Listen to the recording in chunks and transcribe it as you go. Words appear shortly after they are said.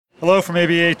Hello from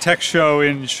ABA Tech Show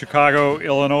in Chicago,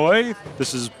 Illinois.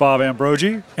 This is Bob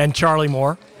Ambrogi. And Charlie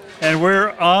Moore. And we're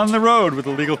on the road with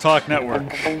the Legal Talk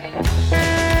Network.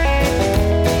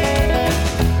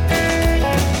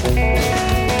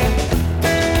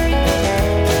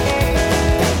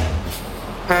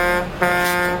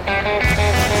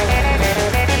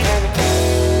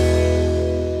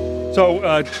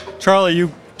 So, Charlie,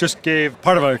 you just gave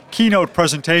part of a keynote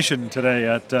presentation today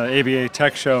at ABA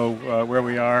Tech Show where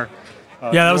we are.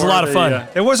 Yeah, that was a lot of fun.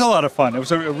 It was a lot of fun. It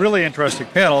was a really interesting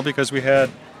panel because we had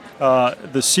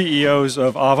the CEOs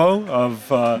of Avvo, of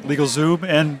LegalZoom,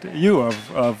 and you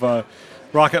of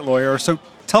Rocket Lawyer. So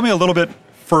tell me a little bit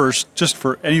first, just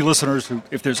for any listeners who,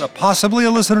 if there's possibly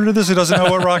a listener to this who doesn't know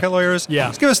what Rocket Lawyer is, yeah.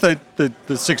 Just give us the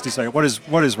 60 second. What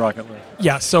is Rocket Lawyer?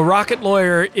 Yeah, so Rocket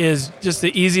Lawyer is just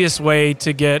the easiest way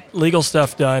to get legal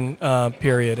stuff done,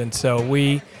 period. And so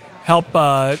we help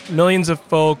millions of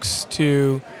folks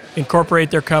to incorporate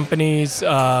their companies,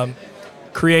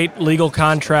 create legal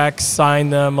contracts, sign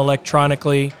them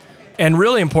electronically. And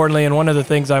really importantly, and one of the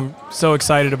things I'm so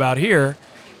excited about here,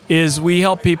 is we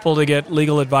help people to get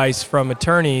legal advice from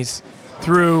attorneys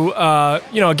through,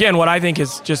 again, what I think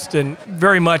is just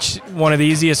very much one of the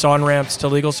easiest on-ramps to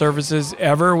legal services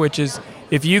ever, which is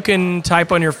if you can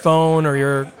type on your phone or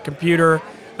your computer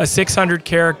a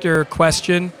 600-character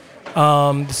question,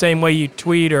 the same way you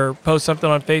tweet or post something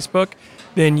on Facebook,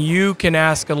 then you can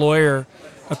ask a lawyer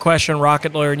a question,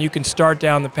 Rocket Lawyer, and you can start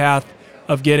down the path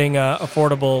of getting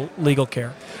affordable legal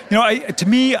care. You know, I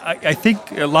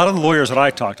think a lot of the lawyers that I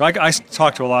talked to, I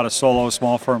talked to a lot of solo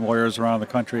small firm lawyers around the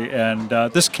country, and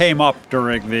this came up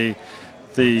during the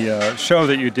show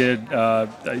that you did.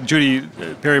 Judy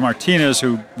Perry Martinez,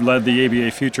 who led the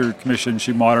ABA Future Commission,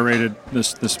 she moderated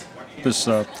this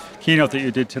keynote that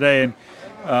you did today,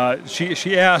 and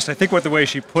she asked, I think what the way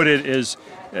she put it is,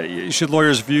 should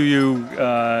lawyers view you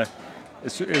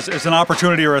as an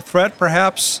opportunity or a threat,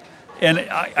 perhaps? And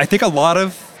I think a lot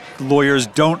of lawyers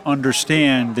don't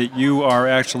understand that you are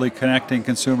actually connecting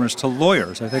consumers to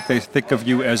lawyers. I think they think of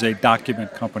you as a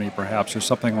document company, perhaps, or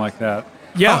something like that.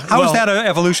 Yeah. How has that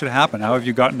evolution happened? How have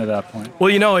you gotten to that point?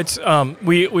 Well, it's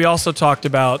we also talked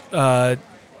about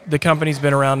the company's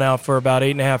been around now for about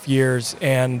 8.5 years,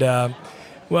 and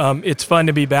it's fun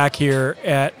to be back here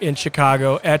in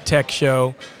Chicago at Tech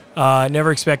Show.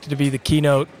 Never expected to be the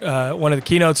keynote, one of the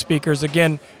keynote speakers.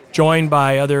 Again, joined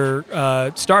by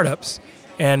other startups.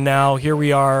 And now here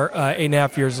we are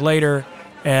 8.5 years later,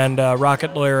 and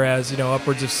Rocket Lawyer has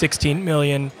upwards of 16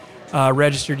 million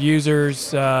registered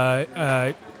users,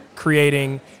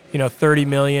 creating 30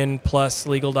 million plus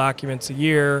legal documents a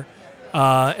year.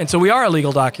 And so we are a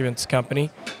legal documents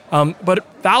company, but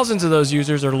thousands of those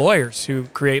users are lawyers who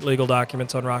create legal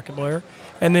documents on Rocket Lawyer.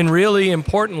 And then really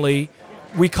importantly,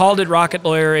 we called it Rocket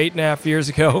Lawyer 8.5 years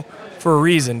ago for a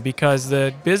reason, because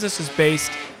the business is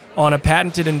based on a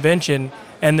patented invention,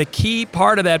 and the key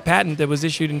part of that patent that was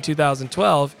issued in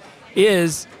 2012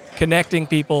 is connecting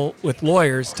people with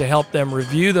lawyers to help them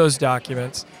review those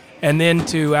documents and then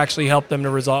to actually help them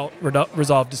to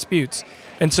resolve disputes.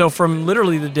 And so from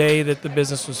literally the day that the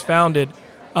business was founded,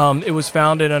 it was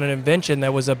founded on an invention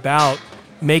that was about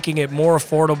making it more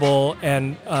affordable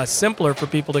and simpler for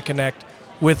people to connect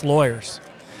with lawyers.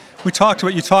 You talked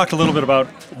a little bit about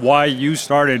why you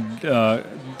started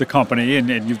the company,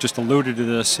 and you've just alluded to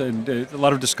this, and a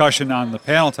lot of discussion on the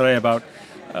panel today about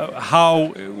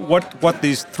what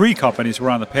these three companies who were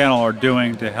on the panel are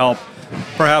doing to help,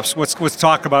 perhaps what's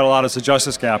talked about a lot is the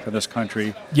justice gap in this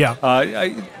country. Yeah.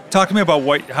 Talk to me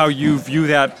about how you view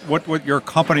that, what your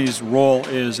company's role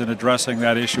is in addressing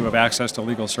that issue of access to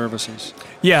legal services.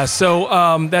 Yeah,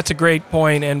 so that's a great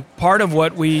point, and part of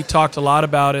what we talked a lot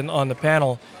about on the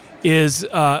panel is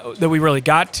that we really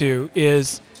got to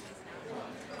is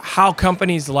how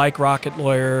companies like Rocket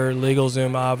Lawyer,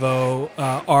 LegalZoom, Avvo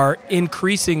are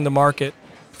increasing the market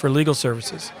for legal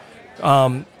services.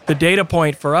 The data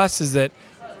point for us is that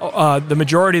the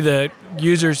majority of the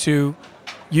users who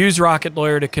use Rocket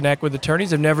Lawyer to connect with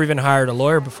attorneys have never even hired a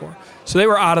lawyer before. So they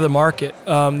were out of the market.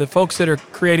 The folks that are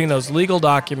creating those legal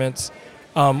documents,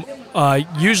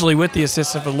 usually with the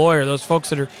assistance of a lawyer, those folks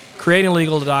that are creating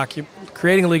legal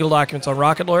documents on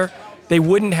Rocket Lawyer, they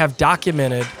wouldn't have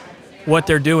documented what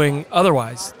they're doing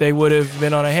otherwise. They would have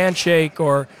been on a handshake,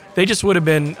 or they just would have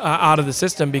been out of the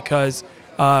system because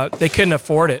they couldn't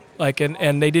afford it.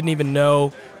 And they didn't even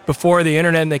know before the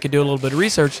internet, and they could do a little bit of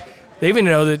research, they even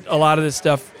know that a lot of this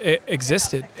stuff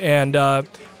existed. And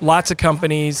lots of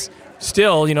companies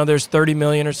still, there's 30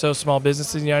 million or so small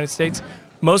businesses in the United States.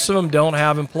 Most of them don't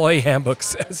have employee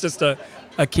handbooks. It's just a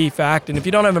key fact. And if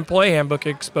you don't have an employee handbook, it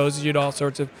exposes you to all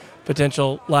sorts of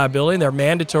potential liability. They're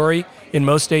mandatory in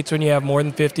most states when you have more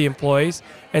than 50 employees.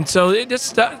 And so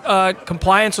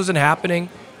compliance wasn't happening.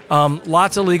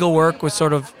 Lots of legal work was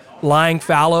sort of lying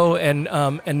fallow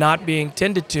and not being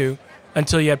tended to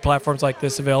until you had platforms like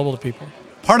this available to people.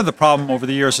 Part of the problem over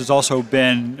the years has also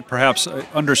been perhaps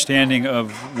understanding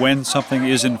of when something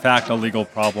is in fact a legal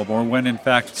problem, or when in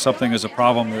fact something is a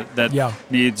problem that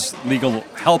needs legal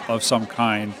help of some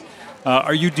kind.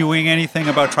 Are you doing anything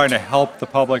about trying to help the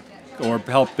public or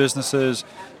help businesses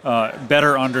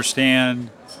better understand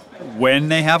when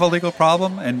they have a legal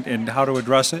problem and how to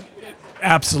address it?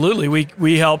 Absolutely.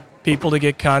 We help people to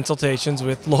get consultations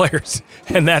with lawyers,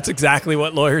 and that's exactly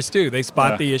what lawyers do. They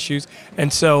spot the issues.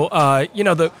 And so,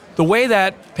 the way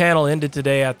that panel ended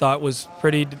today, I thought was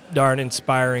pretty darn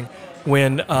inspiring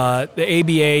when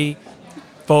the ABA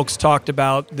folks talked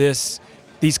about these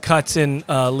cuts in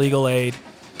legal aid,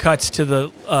 cuts to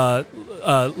the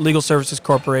Legal Services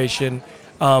Corporation,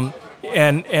 and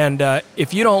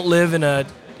if you don't live in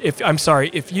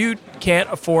if you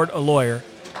can't afford a lawyer,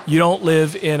 you don't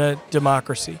live in a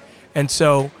democracy. And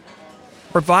so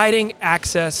providing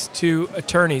access to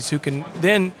attorneys who can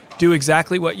then do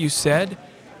exactly what you said,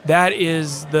 that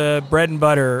is the bread and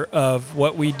butter of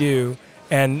what we do,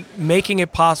 and making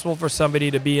it possible for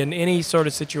somebody to be in any sort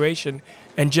of situation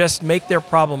and just make their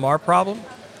problem our problem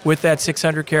with that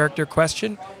 600-character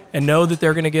question and know that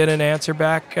they're going to get an answer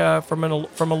back from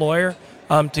a lawyer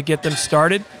to get them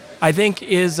started, I think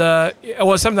is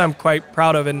something I'm quite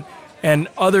proud of. And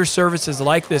other services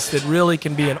like this that really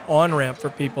can be an on-ramp for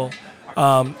people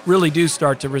really do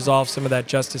start to resolve some of that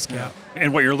justice gap.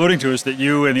 And what you're alluding to is that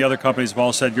you and the other companies have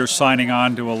all said you're signing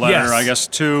on to a letter, I guess,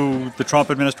 to the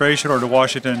Trump administration or to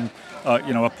Washington,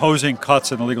 opposing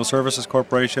cuts in the Legal Services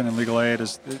Corporation and legal aid.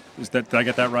 Is that? Did I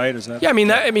get that right? Is that? Yeah,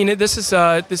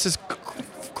 this is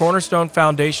cornerstone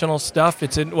foundational stuff.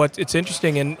 It's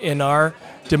interesting in our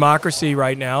democracy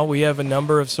right now. We have a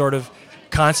number of sort of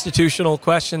constitutional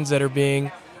questions that are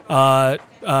being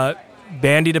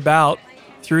bandied about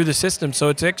through the system. So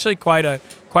it's actually quite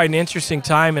an interesting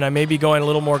time, and I may be going a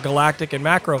little more galactic and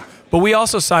macro. But we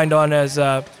also signed on as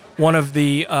one of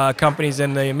the companies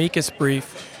in the amicus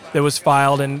brief that was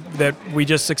filed, and that we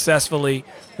just successfully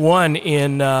won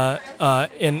in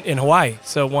Hawaii.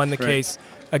 So won the case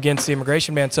against the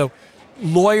immigration ban. So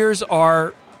lawyers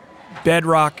are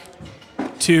bedrock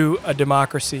to a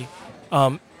democracy.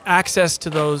 Access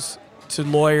to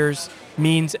lawyers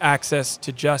means access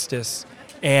to justice,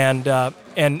 and so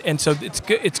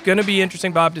it's going to be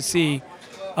interesting, Bob, to see,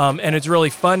 and it's really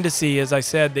fun to see, as I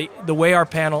said, the way our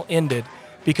panel ended,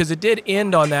 because it did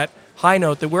end on that high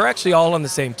note that we're actually all on the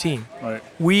same team. Right.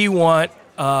 We want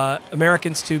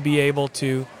Americans to be able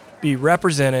to be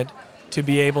represented, to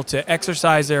be able to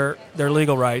exercise their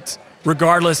legal rights,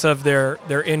 regardless of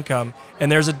their income.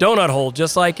 And there's a donut hole,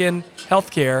 just like in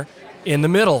healthcare, in the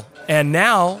middle. And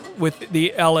now with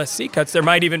the LSC cuts, there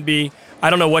might even be,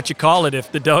 I don't know what you call it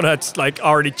if the donut's like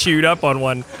already chewed up on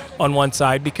one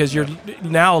side, because you're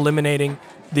now eliminating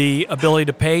the ability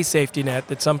to pay safety net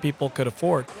that some people could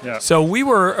afford. Yeah. So we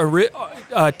were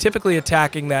typically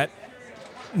attacking that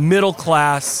middle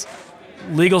class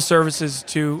legal services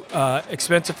too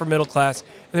expensive for middle class,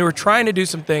 and they were trying to do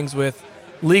some things with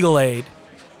legal aid.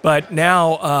 But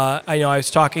now, I was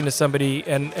talking to somebody,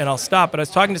 and I'll stop, but I was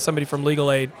talking to somebody from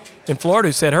legal aid in Florida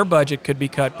who said her budget could be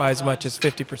cut by as much as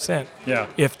 50%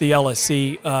 if the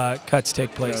LSC cuts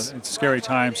take place. Yeah, it's scary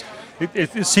times.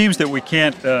 It seems that we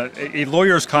can't, a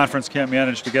lawyers conference can't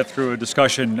manage to get through a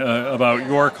discussion about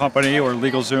your company or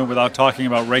LegalZoom without talking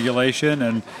about regulation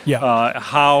and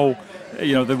how,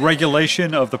 the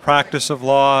regulation of the practice of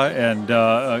law and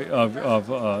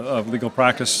of legal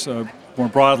practice more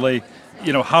broadly,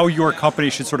 how your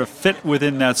company should sort of fit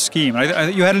within that scheme.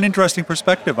 You had an interesting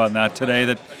perspective on that today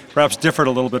that perhaps differed a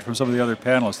little bit from some of the other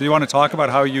panelists. Do you want to talk about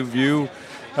how you view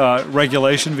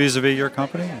regulation vis-a-vis your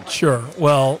company? Sure.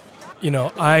 Well,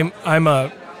 I'm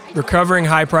a recovering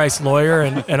high-priced lawyer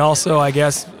and also, I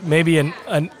guess, maybe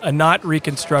a not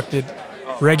reconstructed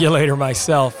regulator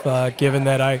myself, given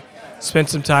that I spent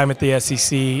some time at the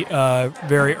SEC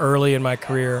very early in my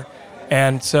career.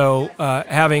 And so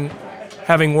having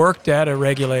worked at a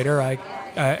regulator,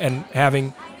 and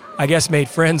having, I guess, made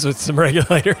friends with some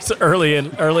regulators early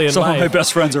in life. Some of my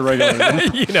best friends are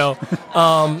regulators.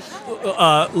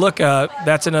 Look,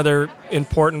 that's another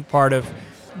important part of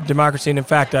democracy. And in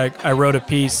fact, I wrote a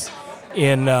piece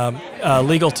in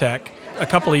Legal Tech a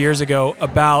couple of years ago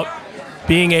about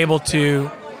being able to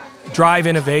drive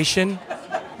innovation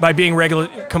by being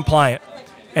compliant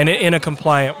and in a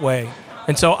compliant way.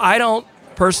 And so I don't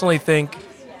personally think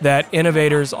that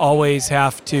innovators always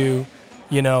have to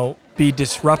be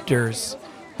disruptors.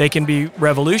 They can be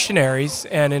revolutionaries,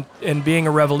 and in being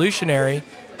a revolutionary,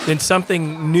 then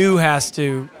something new has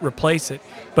to replace it.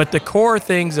 But the core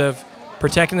things of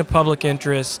protecting the public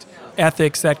interest,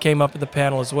 ethics, that came up at the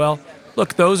panel as well.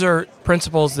 Look, those are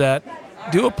principles that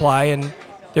do apply, and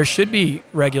there should be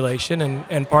regulation,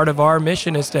 and part of our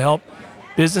mission is to help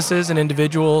businesses and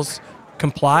individuals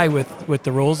comply with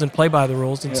the rules and play by the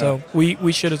rules, and so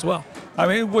we should as well. I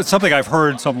mean, something I've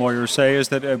heard some lawyers say is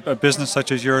that a business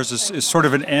such as yours is sort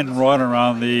of an end run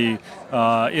around the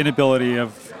inability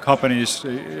of companies,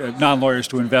 non-lawyers,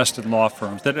 to invest in law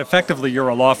firms. That effectively you're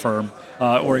a law firm,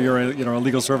 or you're a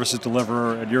legal services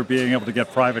deliverer, and you're being able to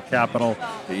get private capital.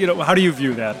 How do you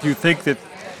view that? Do you think that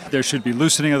there should be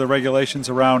loosening of the regulations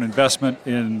around investment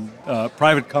in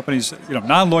private companies,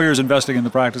 non-lawyers investing in the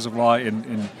practice of law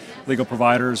in legal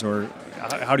providers, or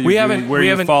how do you we haven't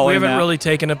really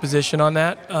taken a position on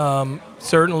that.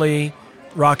 Certainly,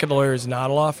 Rocket Lawyer is not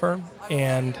a law firm,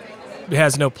 and it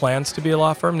has no plans to be a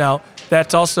law firm. Now,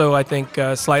 that's also, I think,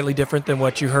 slightly different than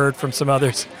what you heard from some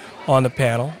others on the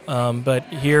panel. But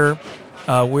here,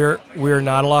 we're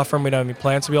not a law firm. We don't have any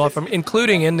plans to be a law firm,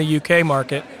 including in the UK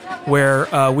market,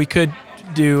 where we could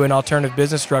do an alternative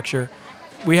business structure.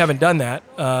 We haven't done that.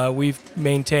 We've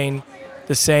maintained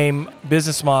the same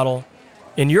business model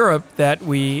in Europe that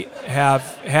we have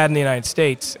had in the United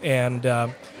States, and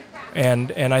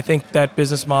I think that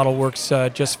business model works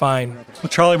just fine. Well,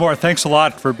 Charlie Moore, thanks a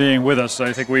lot for being with us.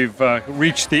 I think we've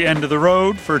reached the end of the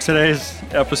road for today's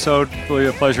episode. Really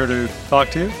a pleasure to talk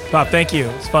to you. Bob, thank you.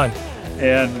 It's fun.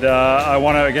 And I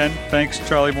want to, again, thanks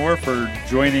Charlie Moore for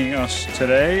joining us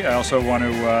today. I also want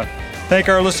to thank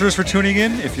our listeners for tuning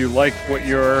in. If you like what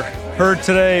you heard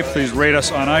today, please rate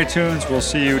us on iTunes. We'll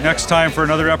see you next time for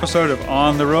another episode of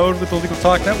On the Road with the Legal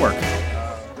Talk Network.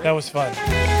 That was fun.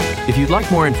 If you'd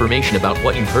like more information about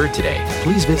what you've heard today,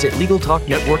 please visit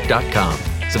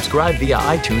LegalTalkNetwork.com. Subscribe via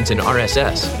iTunes and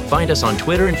RSS. Find us on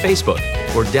Twitter and Facebook,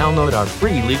 or download our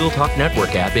free Legal Talk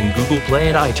Network app in Google Play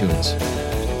and iTunes.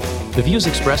 The views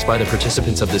expressed by the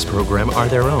participants of this program are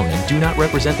their own and do not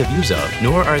represent the views of,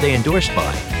 nor are they endorsed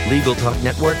by, Legal Talk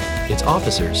Network, its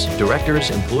officers, directors,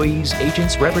 employees,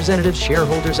 agents, representatives,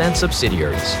 shareholders, and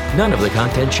subsidiaries. None of the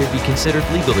content should be considered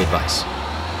legal advice.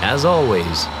 As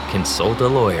always, consult a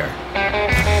lawyer.